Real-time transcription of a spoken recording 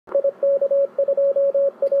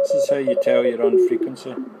This is how you tell you're on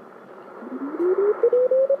frequency.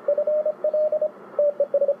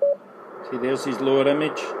 See, there's his lower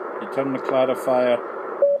image. You turn the clarifier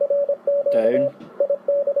down.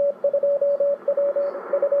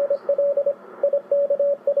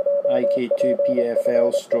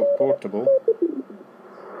 IK2PFL stroke portable.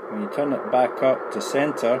 When you turn it back up to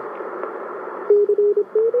center,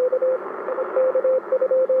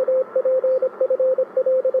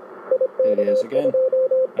 there he is again.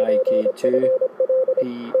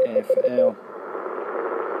 IK2PFL.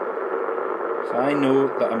 So I know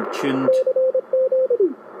that I'm tuned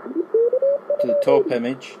to the top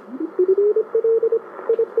image,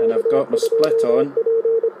 and I've got my split on,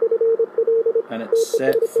 and it's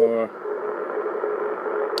set for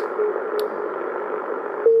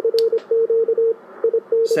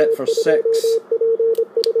six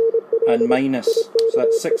and minus, so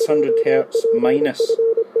that's 600 Hertz minus.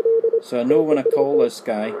 So I know when I call this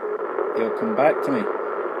guy, he'll come back to me.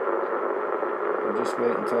 I'll just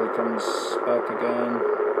wait until he comes back again.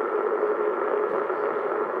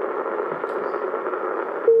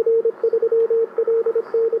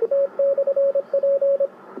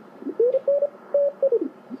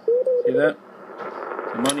 See that?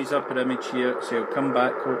 I'm on his upper image here, so he'll come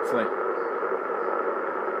back hopefully.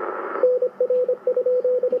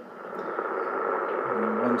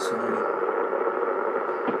 And once I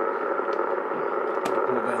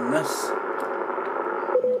plug in this,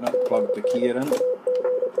 I've not plugged the keyer in.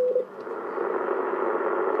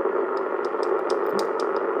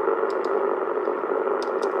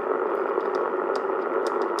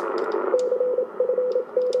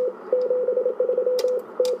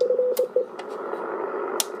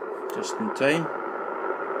 Just in time.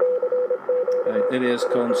 Right, there he is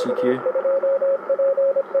calling CQ.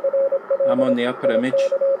 I'm on the upper image.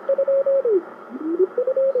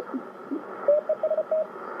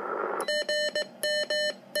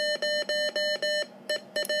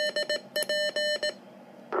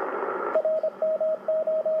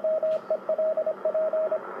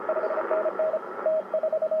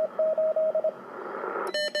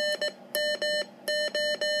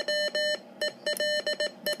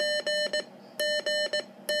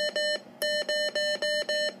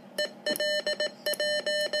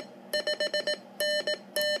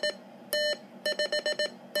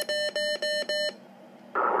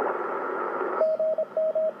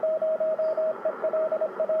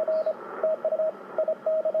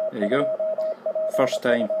 There you go, first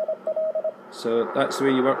time. So that's the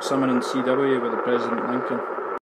way you work summoning CW with the President Lincoln.